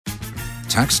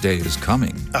Tax day is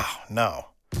coming. Oh, no.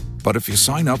 But if you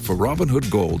sign up for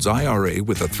Robinhood Gold's IRA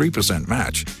with a 3%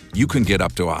 match, you can get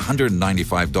up to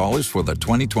 $195 for the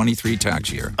 2023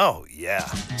 tax year. Oh, yeah.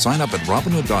 Sign up at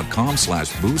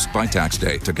Robinhood.com/boost by tax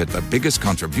day to get the biggest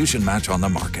contribution match on the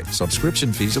market.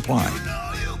 Subscription fees apply.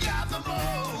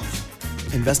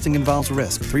 Investing involves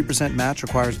risk. 3% match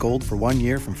requires gold for 1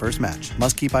 year from first match.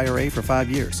 Must keep IRA for 5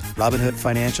 years. Robinhood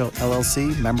Financial,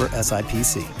 LLC, member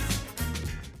SIPC.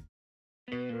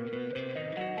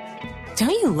 Don't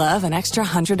you love an extra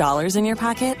 $100 in your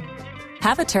pocket?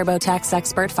 Have a TurboTax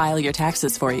expert file your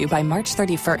taxes for you by March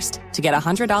 31st to get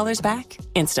 $100 back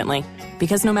instantly.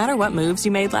 Because no matter what moves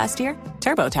you made last year,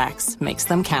 TurboTax makes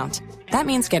them count. That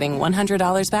means getting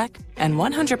 $100 back and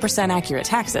 100% accurate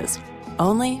taxes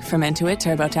only from Intuit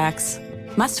TurboTax.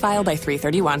 Must file by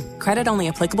 3/31. Credit only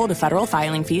applicable to federal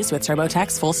filing fees with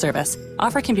TurboTax full service.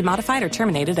 Offer can be modified or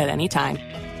terminated at any time.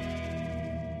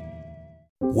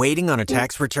 Waiting on a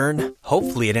tax return?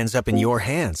 Hopefully it ends up in your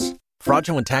hands.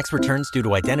 Fraudulent tax returns due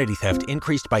to identity theft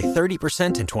increased by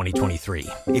 30% in 2023.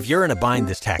 If you're in a bind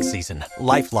this tax season,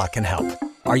 LifeLock can help.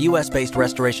 Our U.S.-based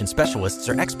restoration specialists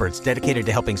are experts dedicated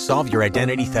to helping solve your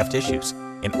identity theft issues.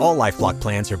 And all LifeLock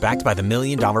plans are backed by the $1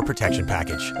 Million Protection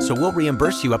Package. So we'll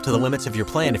reimburse you up to the limits of your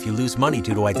plan if you lose money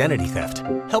due to identity theft.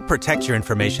 Help protect your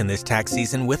information this tax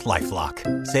season with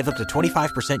LifeLock. Save up to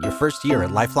 25% your first year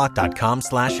at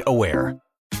LifeLock.com/aware.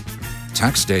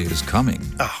 Tax day is coming.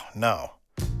 Oh, no.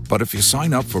 But if you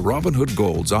sign up for Robinhood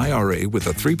Gold's IRA with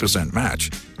a 3% match,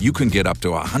 you can get up to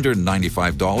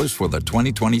 $195 for the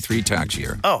 2023 tax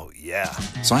year. Oh, yeah.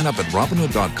 Sign up at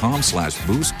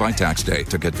Robinhood.com/boost by tax day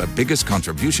to get the biggest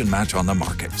contribution match on the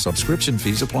market. Subscription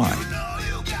fees apply.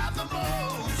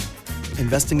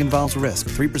 Investing involves risk.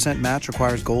 3% match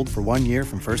requires gold for 1 year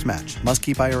from first match. Must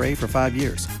keep IRA for 5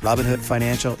 years. Robinhood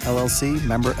Financial, LLC,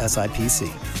 member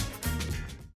SIPC.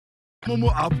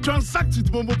 Momo app, transact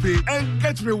with Momo Pay and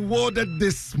get rewarded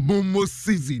this Momo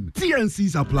season.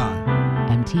 TNCs apply.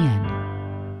 MTN.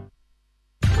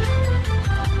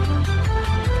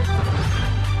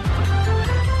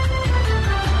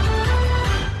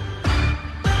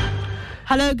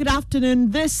 Hello, good afternoon.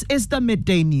 This is the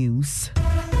Midday News.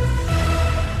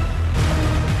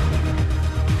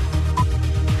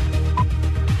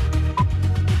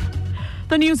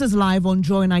 The news is live on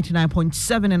Joy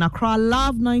 99.7 in Accra,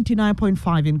 Love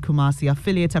 99.5 in Kumasi,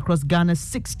 affiliates across Ghana's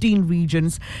 16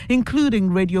 regions,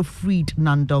 including Radio Freed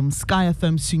Nandom, Sky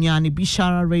FM Sunyani,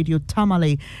 Bishara Radio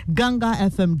Tamale, Ganga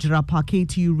FM Jirapa,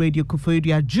 KTU Radio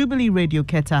Kufodia, Jubilee Radio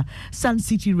Keta, Sun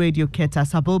City Radio Keta,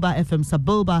 Saboba FM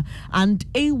Saboba, and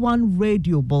A1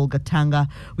 Radio Bolgatanga.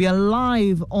 We are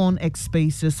live on X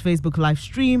Spaces, Facebook live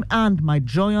stream, and my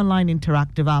Joy Online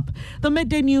interactive app. The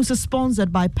Midday News is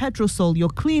sponsored by Petrosol, your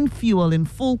clean fuel in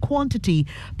full quantity.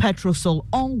 Petrosol,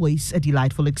 always a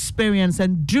delightful experience.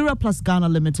 And Duraplus Ghana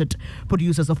Limited,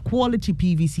 producers of quality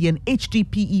PVC and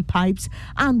HDPE pipes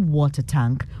and water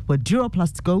tank. Where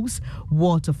Duraplus goes,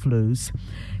 water flows.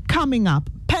 Coming up,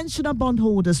 pensioner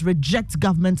bondholders reject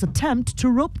government's attempt to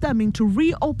rope them into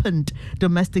reopened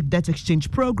domestic debt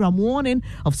exchange program, warning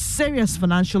of serious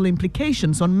financial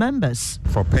implications on members.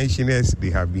 For pensioners, they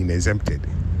have been exempted.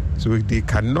 So they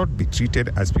cannot be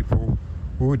treated as people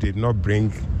who did not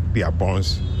bring their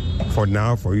bonds for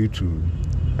now for you to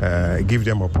give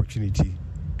them opportunity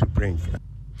to bring.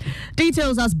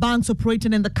 Details as banks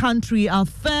operating in the country are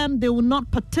firm they will not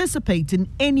participate in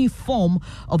any form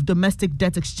of domestic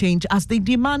debt exchange as they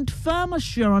demand firm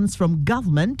assurance from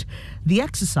government the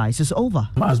exercise is over.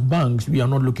 As banks, we are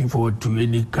not looking forward to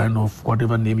any kind of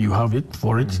whatever name you have it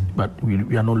for it, but we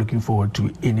are not looking forward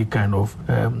to any kind of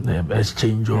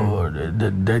exchange or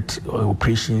the debt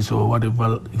operations or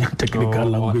whatever technical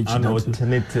language.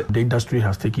 The industry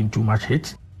has taken too much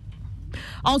hit.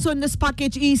 Also in this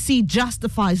package, EC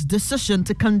justifies decision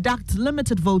to conduct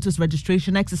limited voters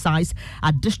registration exercise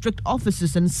at district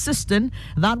offices, insisting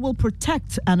that will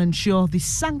protect and ensure the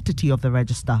sanctity of the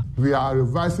register. We are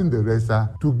revising the register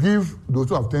to give those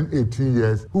who have turned 18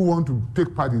 years who want to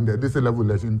take part in the district level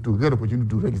election to get opportunity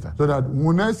to register, so that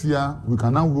next year we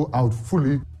can now go out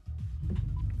fully.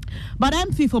 But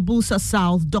MP for Bulsa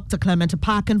South, Dr. Clement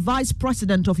Park, and Vice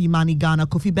President of Imani Ghana,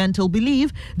 Kofi Bentil,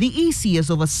 believe the EC is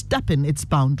overstepping its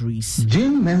boundaries.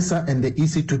 Jane Mensah and the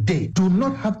EC today do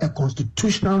not have a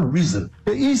constitutional reason.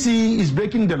 The EC is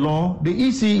breaking the law, the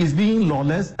EC is being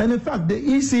lawless, and in fact, the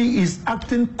EC is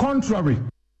acting contrary.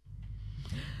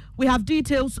 We have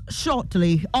details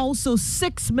shortly. Also,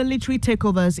 6 military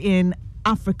takeovers in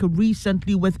Africa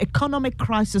recently, with economic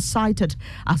crisis cited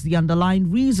as the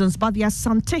underlying reasons. But the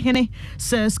Asante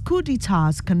says coup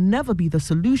d'etats can never be the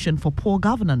solution for poor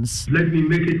governance. Let me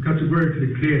make it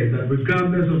categorically clear that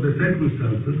regardless of the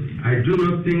circumstances, I do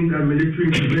not think that military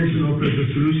intervention offers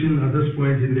a solution at this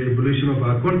point in the evolution of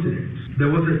our continent. There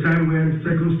was a time when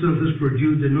circumstances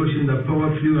produced the notion that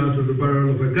power flew out of the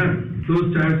barrel of a gun.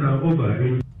 Those times are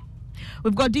over.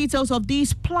 We've got details of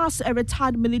these, plus a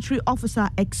retired military officer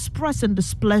expressing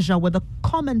displeasure with a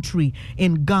commentary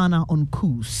in Ghana on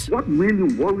coups. What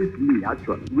really worries me,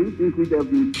 actually, we think there have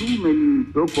been too many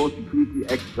so-called security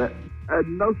experts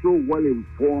and not so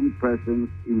well-informed persons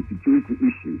in security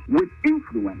issues with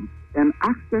influence and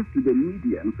access to the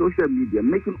media and social media,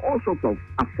 making all sorts of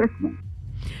assessments.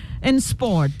 In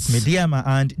sports, Mediama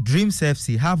and Dreams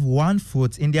FC have 1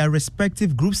 foot in their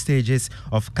respective group stages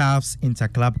of CAF's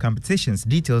interclub competitions.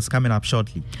 Details coming up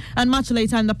shortly. And much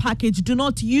later in the package, do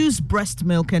not use breast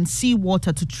milk and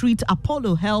seawater to treat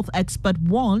Apollo Health expert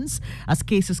warns as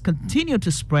cases continue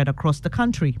to spread across the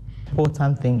country.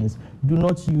 Important thing is, do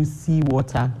not use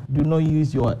seawater, do not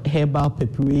use your herbal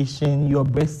preparation, your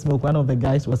breast milk. One of the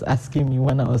guys was asking me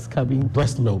when I was coming,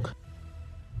 breast milk.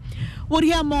 We'll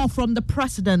hear more from the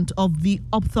president of the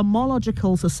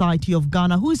Ophthalmological Society of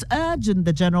Ghana, who is urging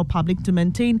the general public to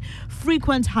maintain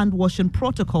frequent hand-washing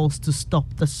protocols to stop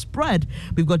the spread.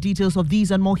 We've got details of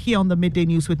these and more here on the Midday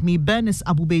News with me, Bernice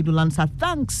Abubeidu Lansa.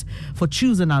 Thanks for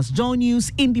choosing us. Joy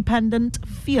News, independent,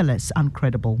 fearless and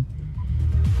credible.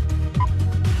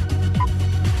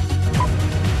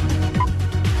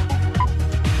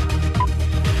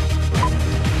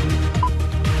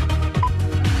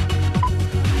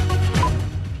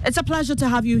 It's a pleasure to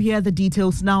have you here. The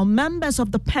details now. Members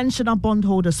of the Pensioner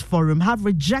Bondholders Forum have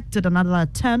rejected another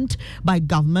attempt by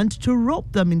government to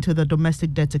rope them into the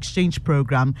domestic debt exchange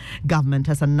program. Government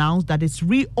has announced that it's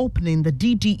reopening the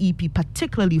DDEP,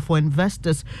 particularly for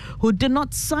investors who did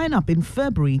not sign up in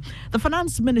February. The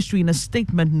Finance Ministry in a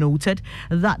statement noted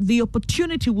that the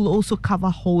opportunity will also cover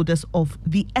holders of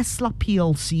the ESLA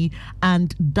PLC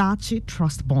and Dachi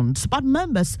Trust bonds. But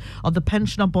members of the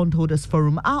Pensioner Bondholders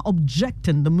Forum are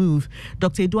objecting the move.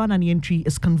 Dr. Edouard Anientri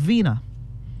is convener.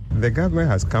 The government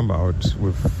has come out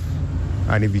with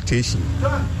an invitation,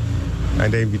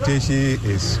 and the invitation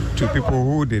is to people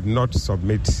who did not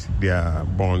submit their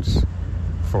bonds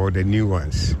for the new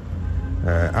ones.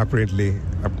 Apparently,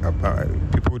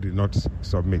 people did not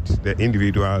submit. The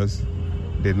individuals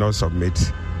did not submit.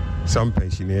 Some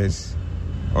pensioners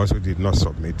also did not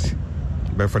submit.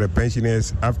 But for the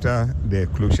pensioners, after the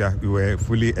closure, we were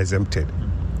fully exempted.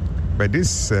 But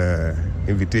this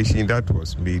invitation that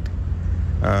was made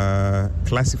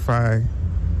classify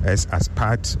as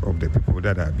part of the people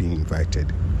that are being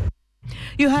invited.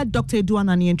 You heard Dr. Edouard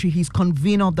Anientri, he's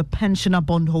convener of the Pensioner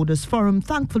Bondholders Forum.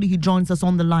 Thankfully, he joins us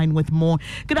on the line with more.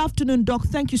 Good afternoon, Doc.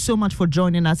 Thank you so much for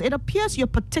joining us. It appears you're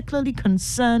particularly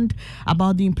concerned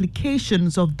about the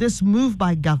implications of this move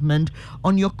by government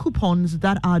on your coupons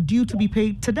that are due to be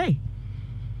paid today.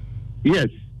 Yes,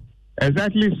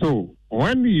 exactly so.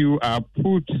 When you are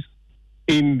put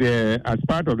in as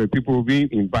part of the people being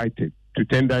invited to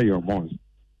tender your bonds,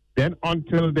 then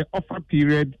until the offer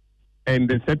period and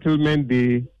the settlement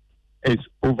day is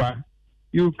over,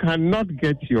 you cannot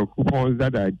get your coupons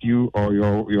that are due or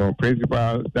your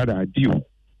principals that are due.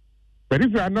 But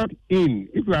if you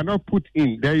are not put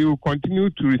in, then you continue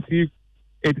to receive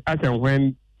it as and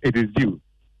when it is due.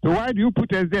 So why do you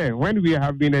put us there when we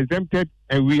have been exempted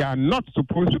and we are not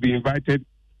supposed to be invited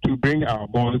to bring our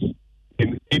bonds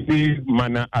in any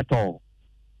manner at all?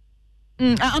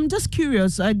 I'm just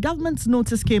curious. Government's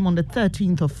notice came on the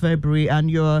 13th of February and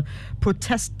you're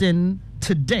protesting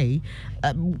today.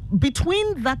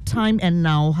 Between that time and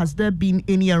now, has there been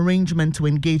any arrangement to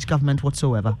engage government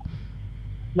whatsoever?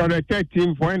 On the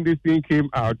 13th, when this thing came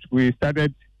out, we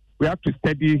have to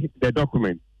study the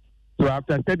document. So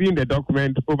after studying the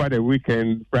document over the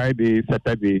weekend, Friday,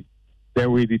 Saturday,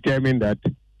 then we determined that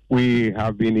we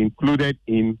have been included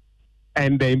in,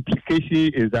 and the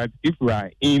implication is that if we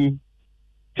are in,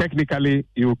 technically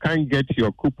you can't get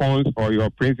your coupons or your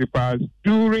principals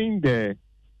during the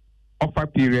offer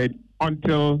period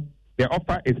until the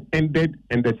offer is ended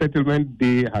and the settlement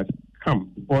day has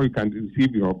come before you can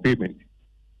receive your payment.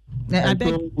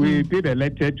 So we did a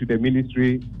letter to the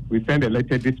ministry. We sent a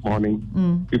letter this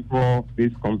morning before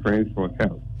this conference was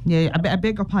held. Yeah, I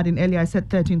beg your pardon. Earlier I said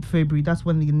 13th February. That's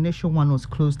when the initial one was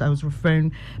closed. I was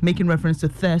making reference to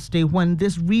Thursday when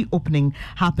this reopening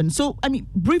happened. So,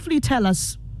 briefly tell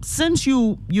us, since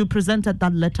you presented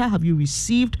that letter, have you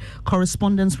received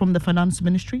correspondence from the Finance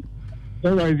Ministry?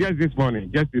 No, just this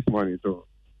morning. So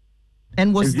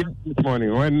And was just this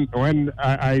morning when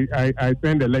I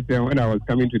sent a letter when I was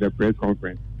coming to the press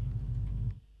conference.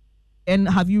 And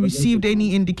have you received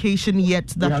any indication yet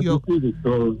that you're...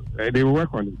 So they will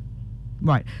work on it.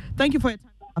 Right. Thank you for your time.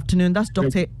 Afternoon. That's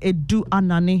Dr. Edu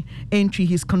Anani Entry.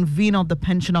 He's convener of the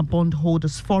Pensioner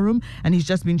Bondholders Forum, and he's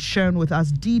just been sharing with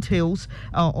us details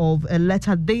of a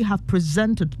letter they have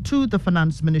presented to the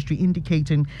Finance Ministry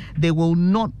indicating they will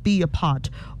not be a part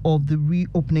of the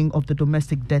reopening of the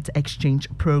domestic debt exchange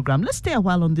program. Let's stay a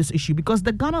while on this issue because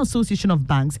the Ghana Association of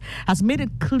Banks has made it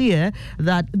clear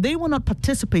that they will not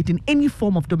participate in any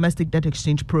form of domestic debt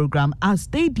exchange program as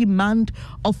they demand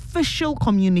official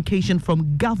communication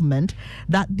from government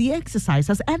that the exercise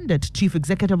has ended. Chief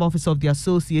Executive Officer of the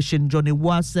association, Johnny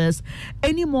Wa, says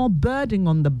any more burden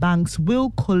on the banks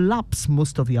will collapse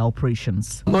most of the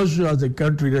operations. I'm not sure as a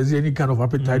country there's any kind of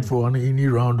appetite for any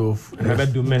round of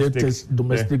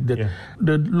domestic debt. Yeah.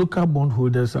 The local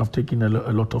bondholders have taken a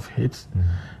lot of hits.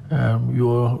 You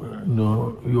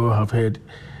all have heard,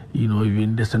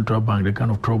 even the central bank, the kind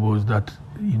of troubles that,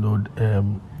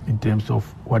 in terms of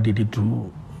what they did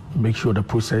to make sure the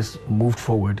process moved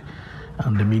forward,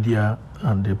 and the media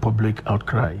and the public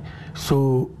outcry.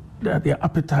 So their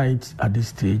appetite at this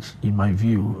stage, in my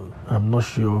view, I'm not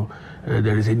sure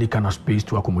there is any kind of space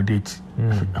to accommodate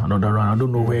another round. I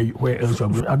don't know where else.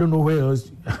 I don't know where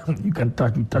else you can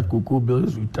touch. We touch cocoa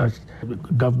bills. We touch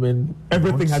government.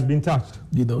 Everything has been touched.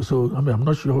 So I'm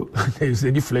not sure there is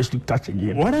any flesh to touch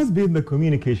again. What has been the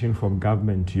communication from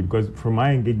government to you? Because from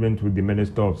my engagement with the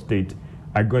Minister of State,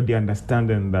 I got the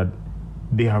understanding that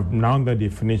they have, now that they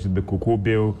finished the cocoa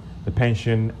bill, the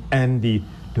pension, and the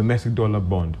domestic dollar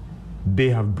bond, they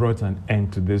have brought an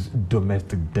end to this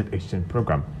domestic debt exchange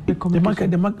program.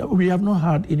 We have not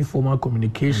had any formal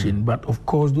communication, but of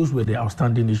course, those were the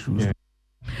outstanding issues. Yeah.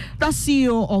 That's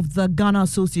CEO of the Ghana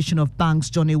Association of Banks,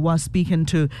 Johnny was speaking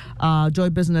to Joy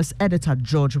Business editor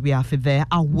George Wiafe there.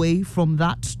 Away from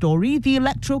that story, the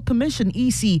Electoral Commission,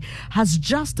 EC, has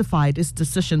justified its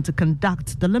decision to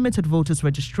conduct the limited voters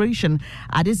registration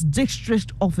at its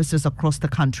district offices across the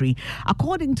country.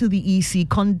 According to the EC,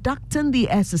 conducting the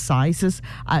exercise,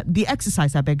 at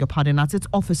its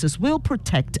offices will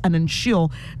protect and ensure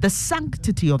the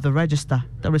sanctity of the register.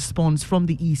 The response from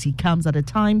the EC comes at a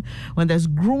time when there's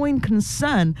growing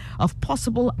concern of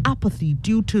possible apathy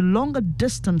due to longer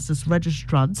distances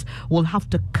registrants will have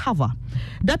to cover.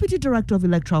 Deputy Director of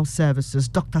Electoral Services,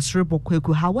 Dr. Sribo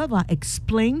Kweku, however,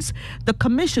 explains the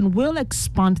Commission will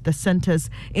expand the centres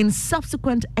in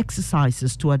subsequent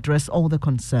exercises to address all the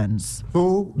concerns.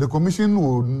 So the Commission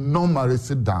will normally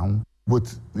sit down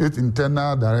with its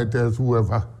internal directors,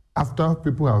 whoever, after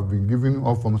people have been given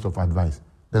all forms of advice.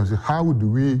 Then say, how do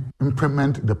we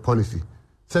implement the policy?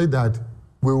 Say that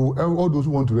all those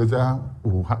who want to register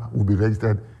will be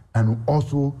registered, and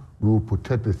also we will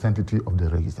protect the sanctity of the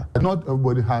register. Not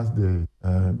everybody has the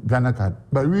Ghana card,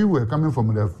 but we were coming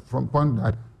from the point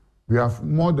that we have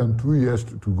more than 2 years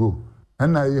to go.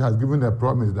 NIA has given a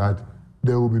promise that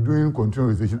they will be doing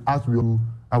continuous registration as we do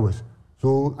ours.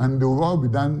 So, and they will all be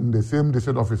done in the same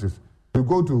district offices. You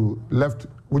go to left,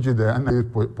 which is the NIA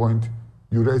point,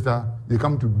 you register, you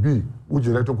come to B, which is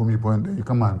the Electoral Commission point, then you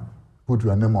come and put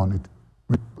your name on it.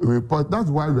 That's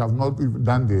why we have not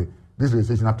done this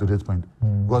registration up to this point,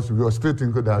 because we are still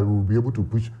thinking that we will be able to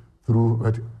push through.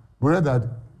 But we read that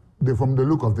from the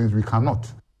look of things, we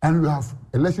cannot. And we have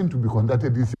election to be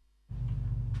conducted this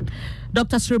year.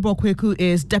 Dr. Sribo Kweku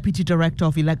is Deputy Director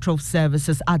of Electoral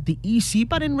Services at the EC,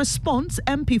 but in response,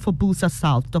 MP for Busa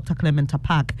South, Dr. Clement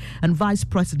Apak, and Vice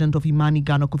President of Imani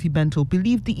Ghana, Kofi Bento,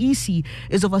 believe the EC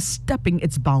is overstepping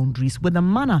its boundaries with the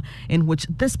manner in which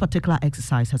this particular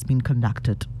exercise has been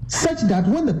conducted. Such that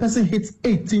when the person hits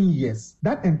 18 years,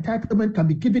 that entitlement can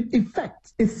be given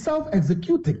effect. It's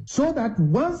self-executing, so that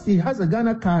once he has a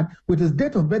Ghana card with his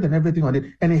date of birth and everything on it,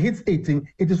 and he hits 18,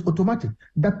 it is automatic.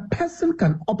 The person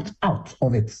can opt out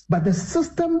of it. But the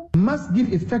system must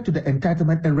give effect to the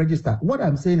entitlement and register. What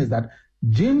I'm saying is that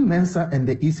Jim Mensah and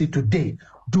the EC today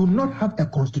do not have a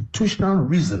constitutional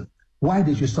reason why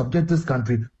they should subject this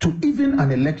country to even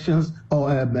an elections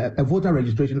or a voter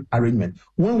registration arrangement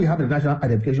when we have the National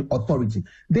Identification Authority.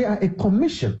 They are a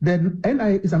commission. The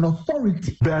NIA is an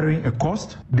authority. Bearing a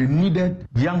cost, they needed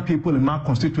young people in my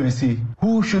constituency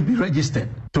who should be registered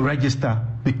to register,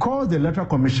 because the Electoral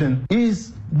Commission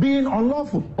is being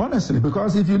unlawful, honestly,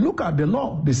 because if you look at the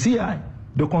law, the CI,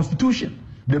 the Constitution,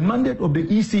 the mandate of the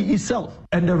EC itself,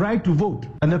 and the right to vote,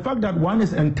 and the fact that one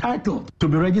is entitled to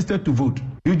be registered to vote,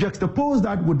 you juxtapose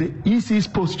that with the EC's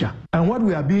posture and what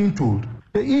we are being told.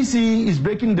 The EC is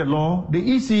breaking the law, the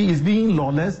EC is being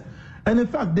lawless, and in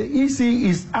fact, the EC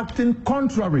is acting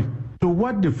contrary to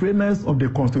what the framers of the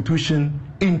Constitution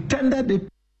intended it.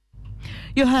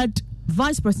 You had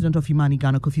Vice President of Humani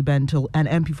Ghana, Kofi Bentil, and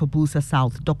MP for Busa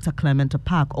South, Dr. Clement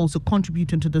Apak. Also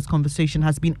contributing to this conversation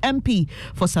has been MP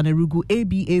for Sanerugu,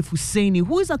 ABA Fuseni,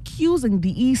 who is accusing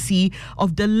the EC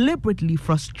of deliberately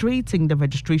frustrating the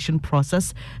registration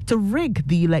process to rig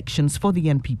the elections for the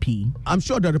NPP. I'm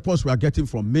sure the reports we are getting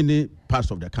from many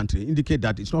parts of the country indicate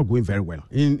that it's not going very well.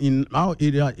 In our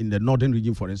area, in the northern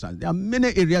region, for instance, there are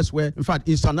many areas where, in fact,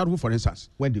 in Sanerugu, for instance,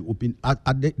 when they opened,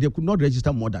 they could not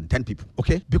register more than 10 people,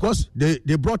 okay? Because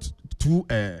they brought two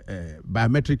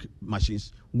biometric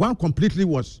machines. One completely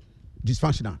was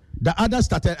dysfunctional. The other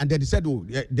started, and then they said, oh,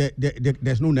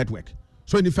 there's no network.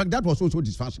 So in fact, that was also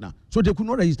dysfunctional. So they could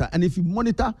not register. And if you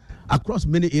monitor across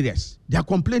many areas, they are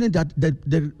complaining that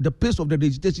the pace of the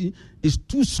registration is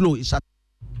too slow.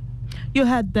 You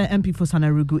had the MP for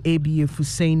Sanerugu, ABA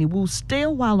Fuseni. We'll stay a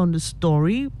while on the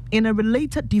story. In a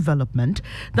related development,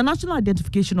 the National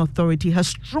Identification Authority has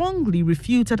strongly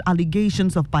refuted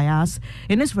allegations of bias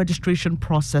in its registration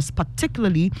process,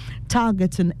 particularly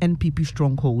targeting NPP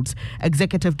strongholds.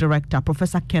 Executive Director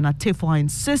Professor Kenneth Tefo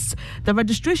insists the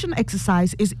registration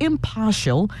exercise is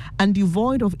impartial and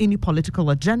devoid of any political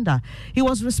agenda. He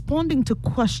was responding to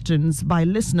questions by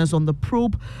listeners on the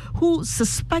probe who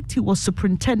suspect he was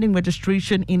superintending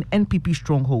registration in NPP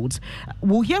strongholds.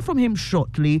 We'll hear from him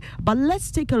shortly, but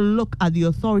let's take a look at the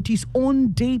authority's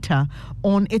own data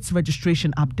on its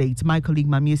registration updates. My colleague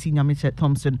Mamiesi Nyamiche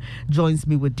Thompson joins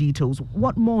me with details.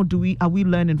 What more are we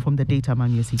learning from the data,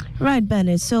 Mamiesi? Right,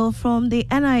 Bernard. So from the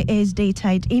NIA's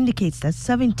data, it indicates that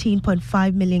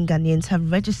 17.5 million Ghanaians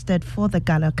have registered for the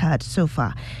Ghana card so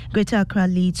far. Greater Accra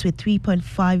leads with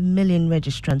 3.5 million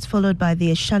registrants, followed by the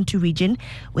Ashanti region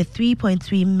with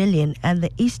 3.3 million and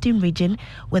the Eastern region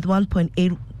with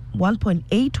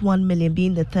 1.81 million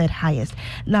being the third highest.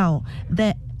 Now,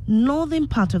 the northern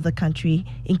part of the country,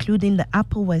 including the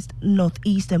Upper West,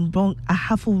 Northeast and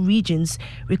Ahafo regions,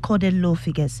 recorded low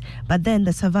figures. But then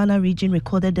the Savannah region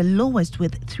recorded the lowest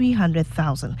with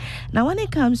 300,000. Now, when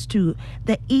it comes to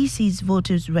the EC's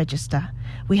voters register,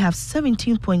 we have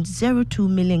 17.02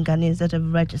 million Ghanaians that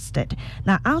have registered.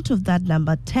 Now, out of that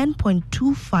number,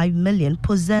 10.25 million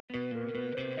possess.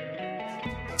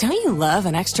 Don't you love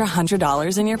an extra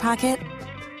 $100 in your pocket?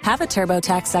 Have a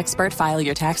TurboTax expert file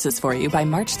your taxes for you by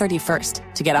March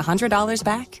 31st to get $100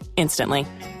 back instantly.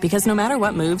 Because no matter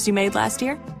what moves you made last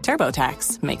year,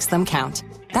 TurboTax makes them count.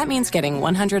 That means getting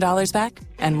 $100 back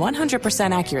and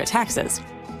 100% accurate taxes,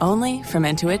 only from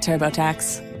Intuit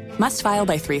TurboTax. Must file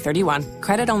by 3/31.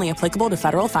 Credit only applicable to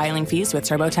federal filing fees with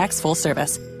TurboTax full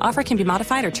service. Offer can be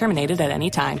modified or terminated at any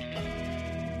time.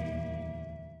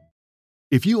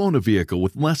 If you own a vehicle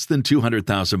with less than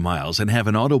 200,000 miles and have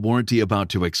an auto warranty about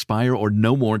to expire or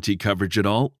no warranty coverage at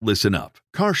all, listen up.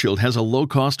 CarShield has a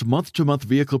low-cost month-to-month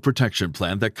vehicle protection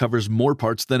plan that covers more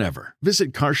parts than ever.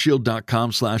 Visit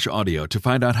carshield.com/audio to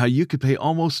find out how you could pay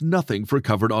almost nothing for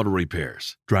covered auto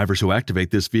repairs. Drivers who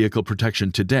activate this vehicle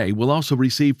protection today will also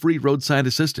receive free roadside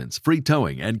assistance, free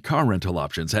towing, and car rental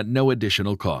options at no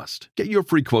additional cost. Get your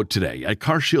free quote today at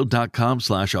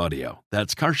carshield.com/audio.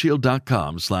 That's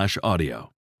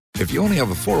carshield.com/audio. If you only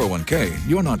have a 401k,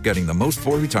 you're not getting the most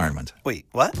for retirement. Wait,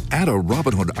 what? Add a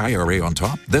Robinhood IRA on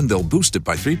top, then they'll boost it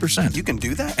by 3%. You can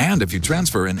do that? And if you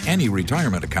transfer in any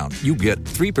retirement account, you get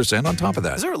 3% on top of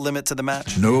that. Is there a limit to the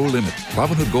match? No limit.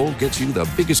 Robinhood Gold gets you the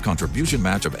biggest contribution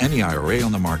match of any IRA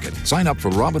on the market. Sign up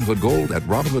for Robinhood Gold at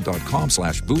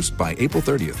Robinhood.com/boost by April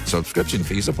 30th. Subscription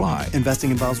fees apply. Investing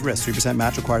involves risk. 3%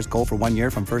 match requires gold for 1 year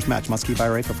from first match. Must keep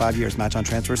IRA for 5 years. Match on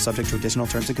transfers subject to additional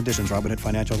terms and conditions. Robinhood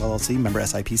Financial LLC, member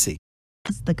SIPC.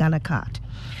 The Ghana card.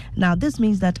 Now, this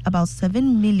means that about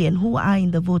 7 million who are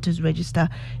in the voters register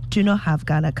do not have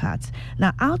Ghana cards.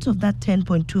 Now, out of that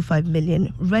 10.25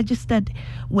 million registered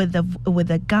with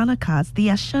the Ghana cards, the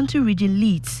Ashanti region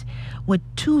leads with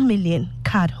 2 million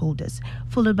card holders,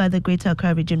 followed by the Greater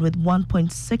Accra region with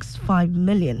 1.65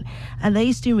 million, and the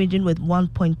Eastern region with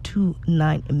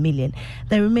 1.29 million.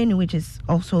 The remaining, which is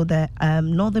also the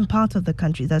northern part of the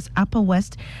country, that's Upper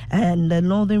West and the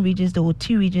northern regions, the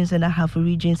Oti regions and the Ahafo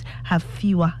regions, have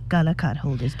fewer Ghana card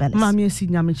holders. Mamiesi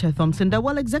Nyamiche Thompson. The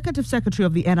Executive Secretary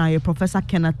of the NIA, Professor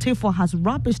Kenneth Tefo, has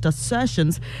rubbished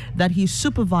assertions that he's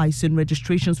supervising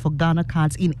registrations for Ghana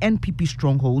cards in NPP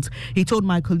strongholds. He told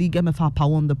my colleague MFR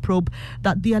Power on the probe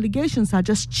that the allegations are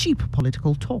just cheap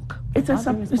political talk. It's a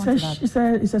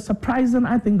surprising,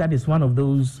 I think that is one of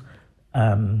those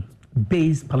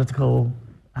base political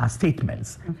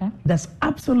statements. Okay. There's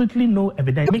absolutely no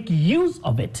evidence. Make use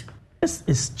of it. This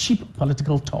is cheap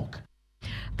political talk.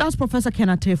 That's Professor Ken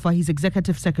Atefa. He's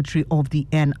Executive Secretary of the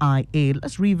NIA.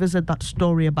 Let's revisit that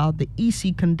story about the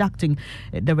EC conducting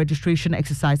the registration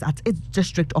exercise at its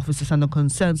district offices and the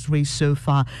concerns raised so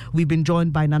far. We've been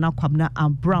joined by Nana Kwabena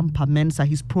Abrampah-Mensah,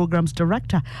 his Programs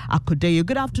Director at Kodeo.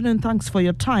 Good afternoon. Thanks for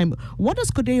your time. What does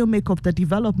Kodeo make of the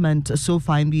development so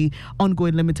far in the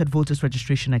ongoing limited voters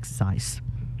registration exercise?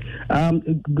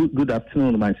 Good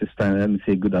afternoon, my sister. Let me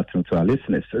say good afternoon to our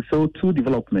listeners. So, two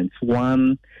developments.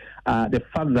 One, the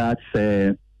fact that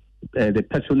the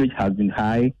patronage has been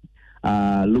high.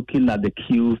 Looking at the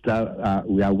queues that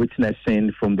we are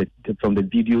witnessing from the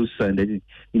videos and the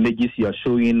images you are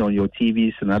showing on your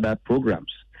TVs and other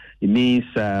programs, it means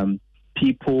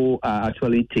people are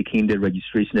actually taking the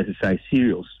registration exercise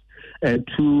serious.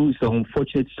 Two, the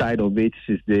unfortunate side of it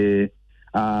is the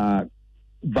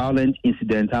violent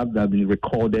incidents that have been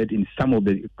recorded in some of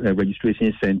the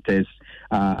registration centers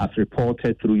as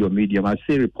reported through your medium. I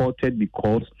say reported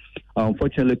because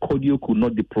unfortunately Kodeo could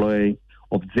not deploy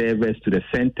observers to the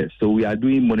centers. So we are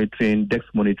doing monitoring, desk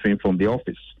monitoring from the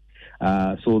office.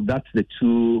 So that's the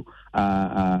two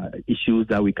issues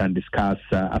that we can discuss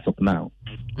as of now.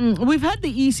 We've had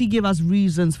the EC give us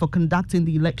reasons for conducting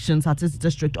the elections at its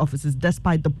district offices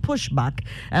despite the pushback.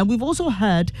 And we've also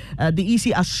heard the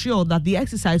EC assure that the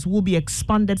exercise will be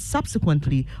expanded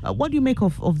subsequently. What do you make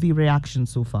of the reaction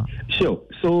so far? Sure.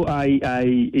 So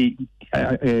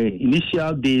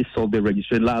initial days of the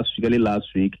registration last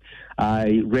week,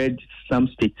 I read some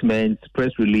statements,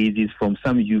 press releases from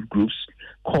some youth groups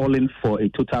calling for a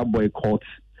total boycott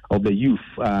of the youth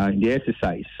in the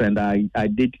exercise. And I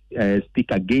did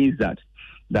speak against that.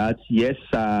 That yes,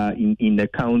 in the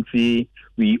country,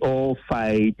 we all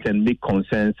fight and make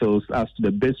consensus as to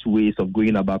the best ways of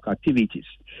going about activities.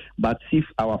 But if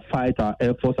our fight, our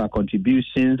efforts, our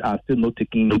contributions are still not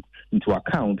taken into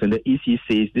account, and the EC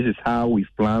says this is how we've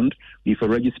planned, we've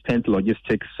already spent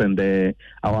logistics, and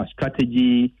our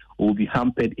strategy will be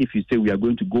hampered if you say we are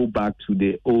going to go back to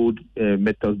the old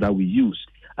methods that we use,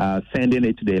 sending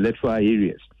it to the electoral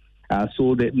areas.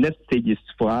 So the next stage is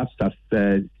for us as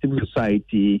civil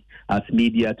society, as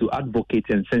media, to advocate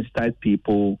and sensitize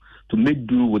people to make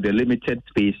do with the limited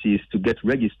spaces to get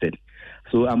registered.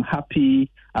 So I'm happy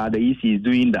the EC is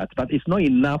doing that. But it's not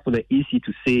enough for the EC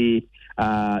to say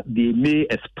they may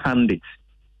expand it.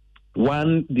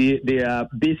 One, their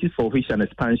basis for which an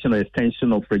expansion or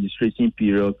extension of registration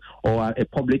period or a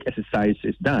public exercise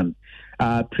is done.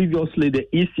 Previously, the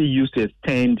EC used to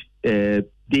extend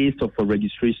days of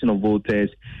registration of voters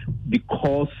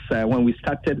because when we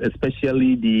started,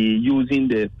 especially using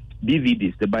the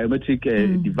BVDs, the biometric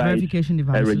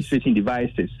registration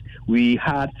devices, we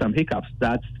had some hiccups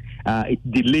that it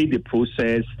delayed the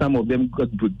process. Some of them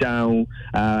got put down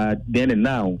then and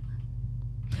now.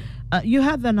 You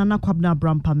have the Nana Kwabena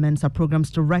Abrampah-Mensah,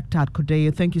 Programs Director at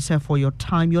Kodeo. Thank you, sir, for your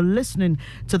time. You're listening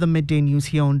to the Midday News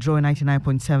here on Joy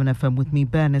 99.7 FM with me,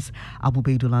 Bernice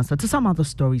Abubeidul-Ansah. To some other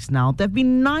stories now. There have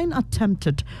been 9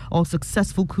 attempted or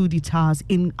successful coup d'etats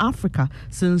in Africa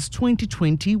since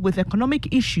 2020, with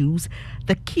economic issues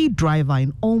the key driver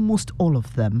in almost all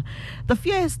of them. The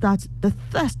fear is that the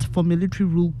thirst for military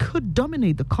rule could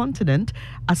dominate the continent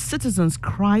as citizens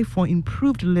cry for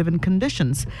improved living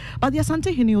conditions. But the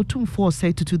Asante Hene Otumfuo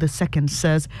Setutu II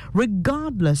says,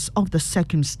 regardless of the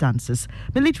circumstances,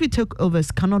 military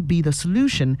takeovers cannot be the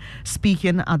solution.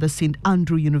 Speaking at the St.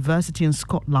 Andrew University in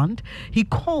Scotland, he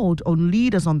called on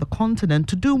leaders on the continent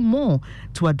to do more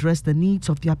to address the needs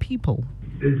of their people.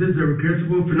 It is a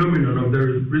regrettable phenomenon of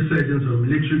the resurgence of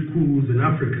military coups in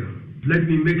Africa. Let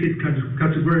me make it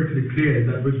categorically clear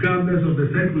that regardless of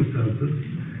the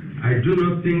circumstances, I do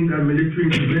not think that military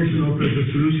intervention offers a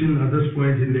solution at this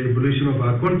point in the evolution of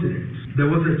our continent. There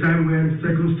was a time when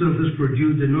circumstances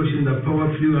produced the notion that power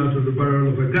flew out of the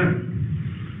barrel of a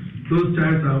gun. Those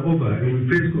times are over, and we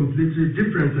face completely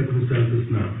different circumstances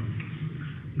now.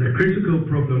 The critical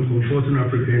problem confronting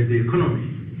Africa is the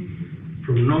economy.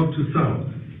 From north to south,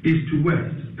 east to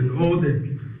west, and all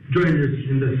the joiners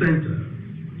in the center,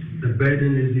 the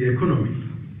burden is the economy.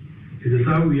 It is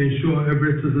how we ensure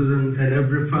every citizen and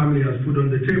every family has food on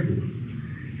the table.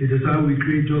 It is how we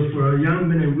create jobs for our young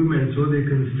men and women so they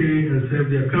can stay and serve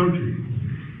their country.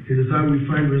 It is how we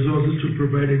find resources to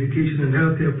provide education and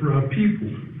healthcare for our people.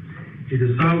 It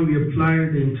is how we apply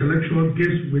the intellectual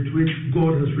gifts with which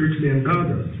God has richly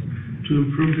endowed us to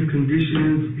improve the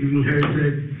conditions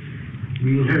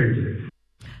we inherited.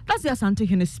 That's the Asante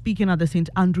Hene speaking at the St.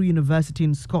 Andrew University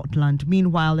in Scotland.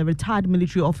 Meanwhile, a retired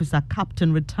military officer,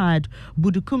 Captain Retired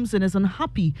Budu Kumsin, is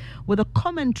unhappy with a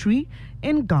commentary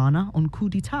in Ghana on coup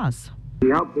d'etats. We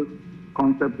have this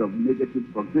concept of negative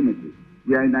proximity.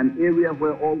 We are in an area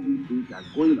where all these things are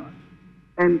going on.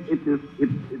 And it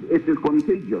is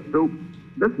contagious. So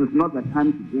this is not the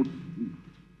time to go to sleep.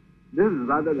 This is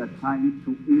rather the time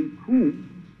to improve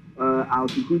our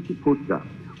security posture.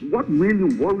 What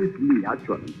really worries me,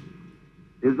 actually,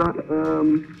 is that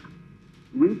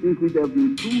recently there have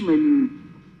been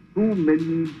too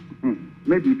many,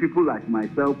 maybe people like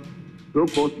myself,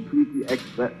 so-called security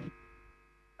experts,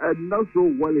 and not so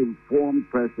well-informed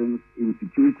persons in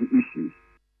security issues.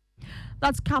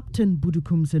 That's Captain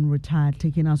Budukumsin, retired,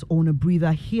 taking us on a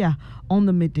breather here on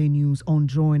the Midday News on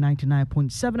Joy 99.7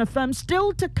 FM.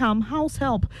 Still to come, house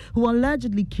help who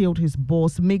allegedly killed his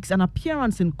boss makes an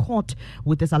appearance in court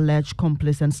with his alleged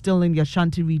accomplice. And still in the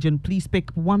Ashanti region, police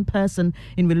pick one person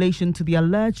in relation to the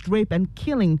alleged rape and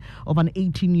killing of an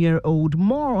 18-year-old.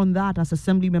 More on that as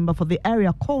Assembly member for the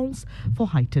area calls for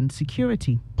heightened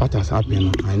security. What has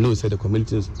happened, I know the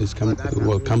community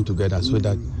will come together so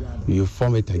that you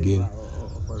form it again,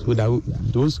 so that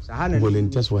those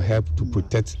volunteers will help to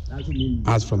protect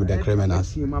us from the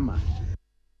criminals.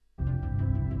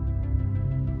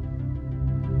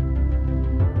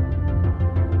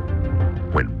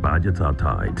 When budgets are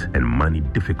tight and money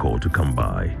difficult to come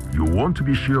by, you want to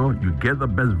be sure you get the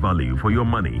best value for your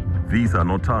money. These are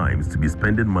not times to be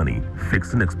spending money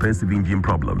fixing expensive engine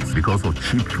problems because of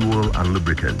cheap fuel and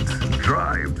lubricants.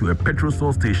 Drive to a petrol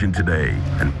source station today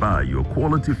and buy your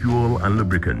quality fuel and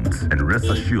lubricants, and rest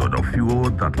assured of fuel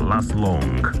that lasts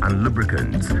long and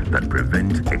lubricants that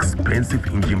prevent expensive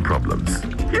engine problems.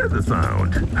 Here's the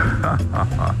sound.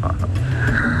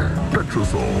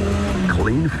 Petrosol,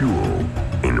 clean fuel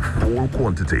in full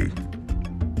quantity.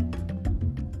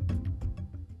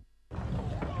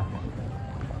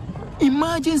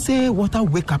 Imagine say water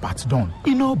wake up at dawn,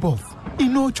 e no buff, e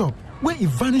no chop, when e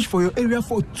vanish for your area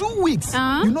for 2 weeks.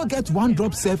 You no get one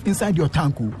drop safe inside your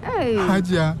tank. Hey.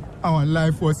 Haja, our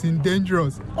life was in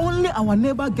dangerous. Only our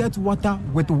neighbor gets water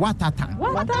with water tank.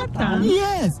 Water tank?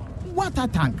 Yes, water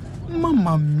tank.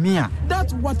 Mamma mia,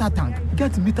 that water tank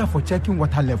gets meter for checking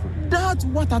water level. That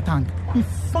water tank be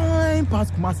fine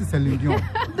past Kumasi Selenium.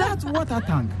 That water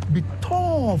tank be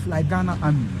tough like Ghana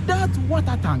Army. That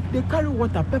water tank, they carry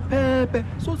water pepe,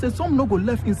 so say some no go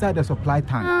left inside the supply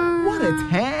tank. What a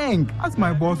tank! As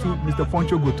my boss, Mr.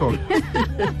 Foncho, go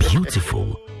talk.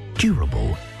 Beautiful,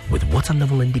 durable, with water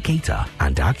level indicator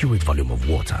and accurate volume of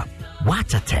water.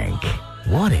 Water tank.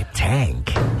 What a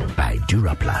tank! By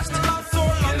Duraplast.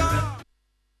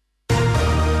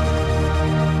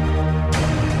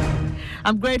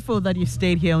 I'm grateful that you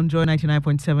stayed here on Joy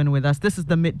 99.7 with us. This is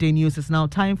the Midday News. It's now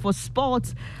time for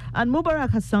sports. And Mubarak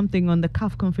has something on the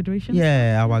CAF Confederation.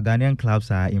 Yeah, our Ghanaian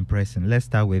clubs are impressing. Let's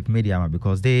start with Mediama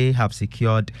because they have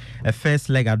secured a first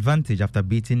leg advantage after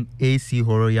beating AC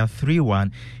Horoya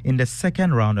 3-1 in the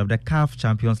second round of the CAF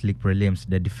Champions League prelims.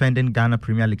 The defending Ghana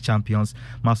Premier League champions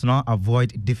must now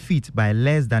avoid defeat by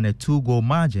less than a 2-goal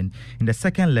margin in the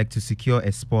second leg to secure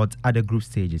a spot at the group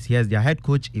stages. Here's their head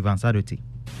coach, Ivan Sadoti.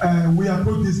 We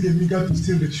approach this game eager to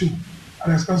steal the show at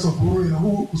the expense of Horoya,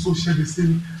 who also share the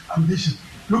same ambition.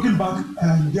 Looking back,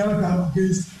 the other time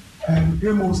against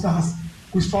Remo Stars,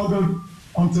 we struggled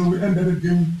until we ended the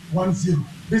game 1-0.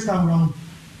 This time around,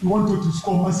 we wanted to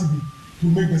score massively to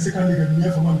make the second leg a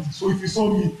mere formality. So if you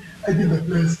saw me, I did the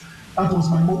players. That was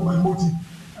my motive.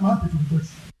 I'm happy for the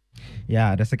best.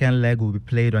 Yeah, the second leg will be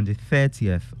played on the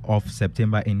 30th of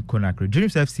September in Conakry.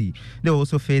 Dreams FC, they will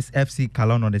also face FC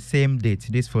Calon on the same date.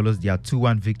 This follows their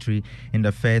 2-1 victory in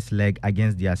the first leg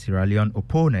against their Sierra Leone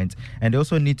opponent. And they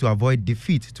also need to avoid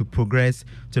defeat to progress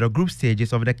to the group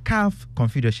stages of the CAF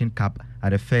Confederation Cup at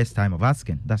the first time of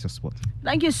asking. That's your sport.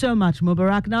 Thank you so much,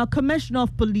 Mubarak. Now, Commissioner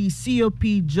of Police, COP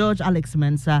George Alex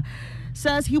Mensah,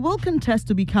 says he will contest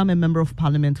to become a member of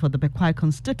parliament for the Bekwai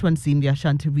constituency in the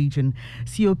Ashanti region.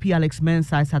 COP Alex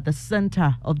Mensah is at the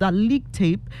center of that leaked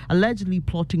tape allegedly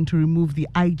plotting to remove the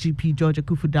IGP George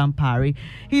Akufu Dampare.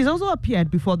 He's also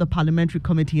appeared before the parliamentary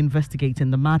committee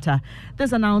investigating the matter.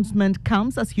 This announcement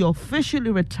comes as he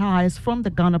officially retires from the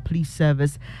Ghana Police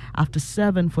Service after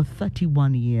serving for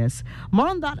 31 years. More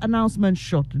on that announcement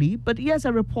shortly, but here's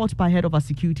a report by head of our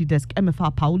security desk,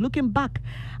 MFR Pau, looking back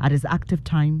at his active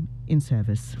time in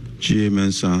service. GA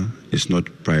Mensah is not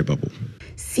bribable.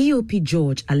 COP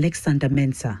George Alexander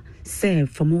Mensah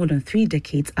served for more than 3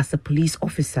 decades as a police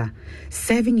officer,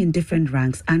 serving in different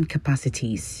ranks and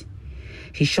capacities.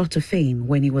 He shot to fame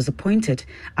when he was appointed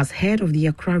as head of the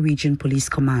Accra Region Police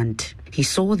Command. He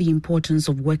saw the importance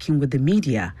of working with the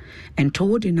media and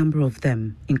told a number of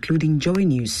them, including Joy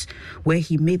News, where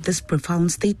he made this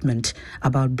profound statement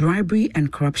about bribery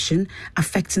and corruption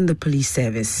affecting the police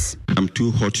service. I'm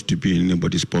too hot to be in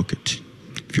anybody's pocket.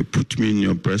 If you put me in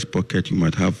your breast pocket, you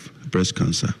might have breast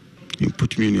cancer. You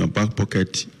put me in your back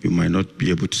pocket, you might not be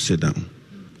able to sit down.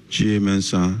 GA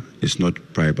Mensa is not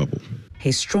bribable.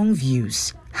 His strong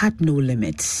views had no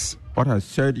limits. What I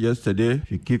said yesterday, if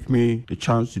you give me the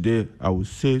chance today, I will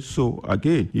say so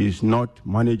again. He is not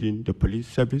managing the police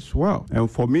service well. And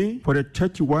for me, for the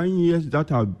 31 years that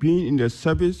I've been in the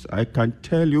service, I can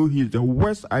tell you he's the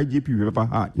worst IGP we've ever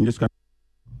had in this country.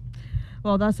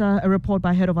 Well, that's a report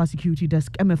by head of our security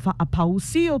desk, Emefa Apau.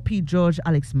 COP George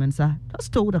Alex Mensah has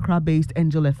told Accra-based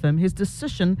Angel FM his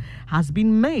decision has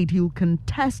been made. He'll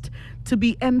contest to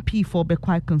be MP for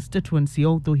Bekwai constituency,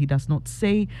 although he does not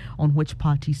say on which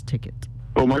party's ticket.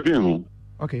 Oh, my dear.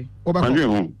 Okay.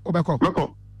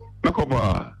 Obeko.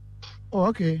 Oh,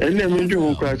 okay. And then we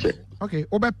do crash. Okay.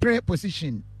 Obe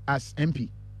position as MP.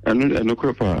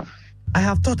 I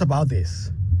have thought about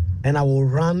this, and I will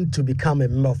run to become a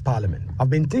member of parliament. I've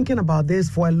been thinking about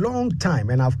this for a long time,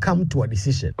 and I've come to a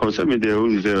decision. That's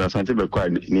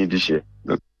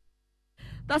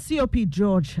COP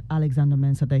George Alexander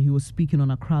Mensah that he was speaking on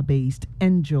Accra-based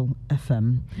Angel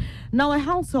FM. Now, a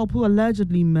house help who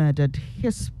allegedly murdered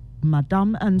his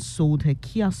madam and sold her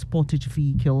Kia Sportage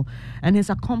vehicle and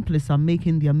his accomplice are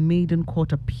making their maiden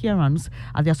court appearance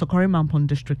at the Asokore Mampon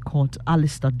District Court.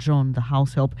 Alistair John, the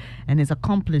house help, and his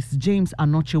accomplice James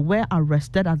Anoche were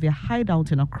arrested at their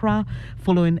hideout in Accra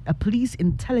following a police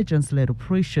intelligence-led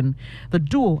operation. The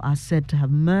duo are said to have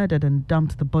murdered and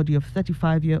dumped the body of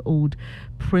 35-year-old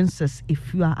Princess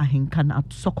Ifua Ahinkan at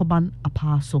Sokoban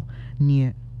Apaso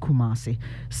near Kumasi.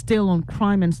 Still on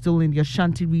crime and still in the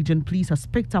Ashanti region, police has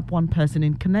picked up one person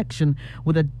in connection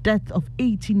with the death of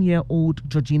 18-year-old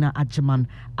Georgina Ajiman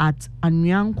at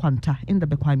Anyang Kwanta in the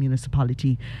Bekwai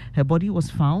municipality. Her body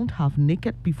was found half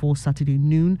naked before Saturday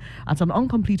noon at an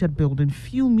uncompleted building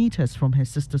few meters from her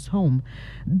sister's home.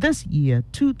 This year,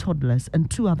 2 toddlers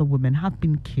and 2 other women have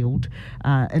been killed,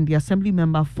 and the assembly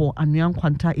member for Anyang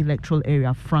Kwanta electoral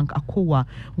area, Frank Akowa,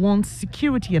 wants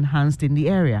security enhanced in the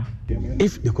area.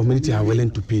 If the community are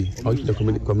willing to pay, or if the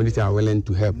community are willing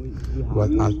to help,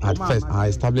 but at first I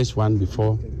established one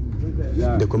before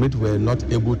the community were not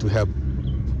able to help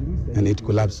and it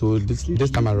collapsed. So this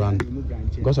time around,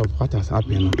 because of what has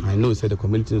happened, I know the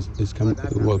community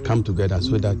will come together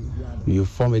so that you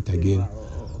form it again,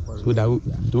 so that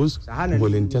those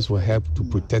volunteers will help to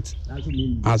protect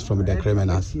us from the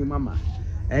criminals.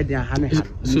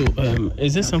 So,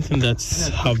 is this something that's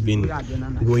have been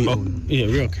going on? Yeah,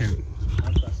 real crime.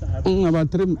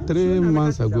 About 3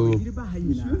 months ago,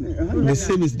 the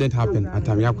same incident happened at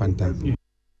Anyang Kwanta.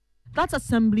 That's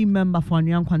Assembly Member for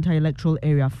Anyang Kwanta electoral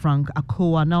area, Frank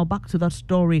Akowa. Now back to that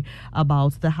story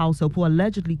about the house help who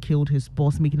allegedly killed his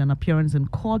boss, making an appearance in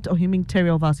court. Ohiming Terry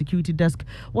of our security desk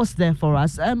was there for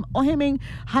us. Ohiming,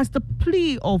 has the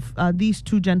plea of these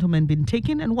 2 gentlemen been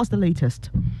taken, and what's the latest?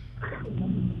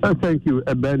 Thank you,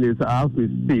 Bernice. As we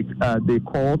speak, the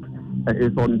court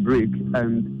is on break,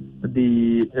 and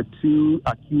the 2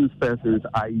 accused persons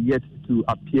are yet to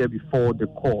appear before the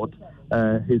court.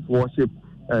 His Worship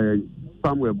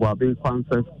Samuel Boabin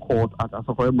Kwanzaa's court at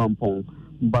Asokore Mampong.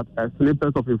 But a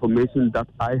snippet of information that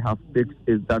I have picked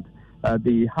is that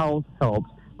the house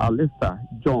helps Alistair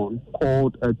John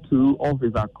called 2 of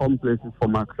his accomplices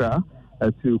from Accra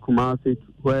to Kumasi,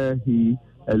 where he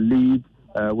lived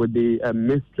with the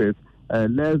mistress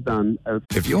less than...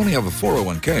 If you only have a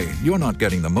 401k, you're not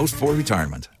getting the most for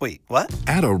retirement. Wait, what?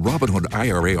 Add a Robinhood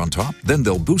IRA on top, then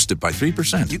they'll boost it by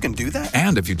 3%. You can do that?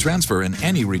 And if you transfer in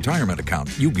any retirement account,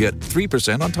 you get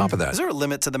 3% on top of that. Is there a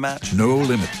limit to the match? No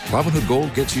limit. Robinhood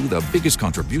Gold gets you the biggest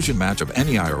contribution match of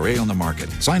any IRA on the market.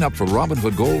 Sign up for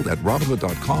Robinhood Gold at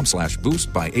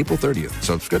Robinhood.com/boost by April 30th.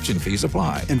 Subscription fees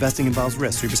apply. Investing involves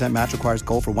risk. 3% match requires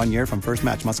gold for 1 year from first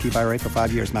match. Must keep IRA for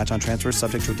 5 years. Match on transfers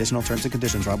subject to additional terms and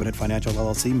conditions. Robinhood Financial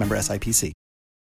LLC, member SIPC.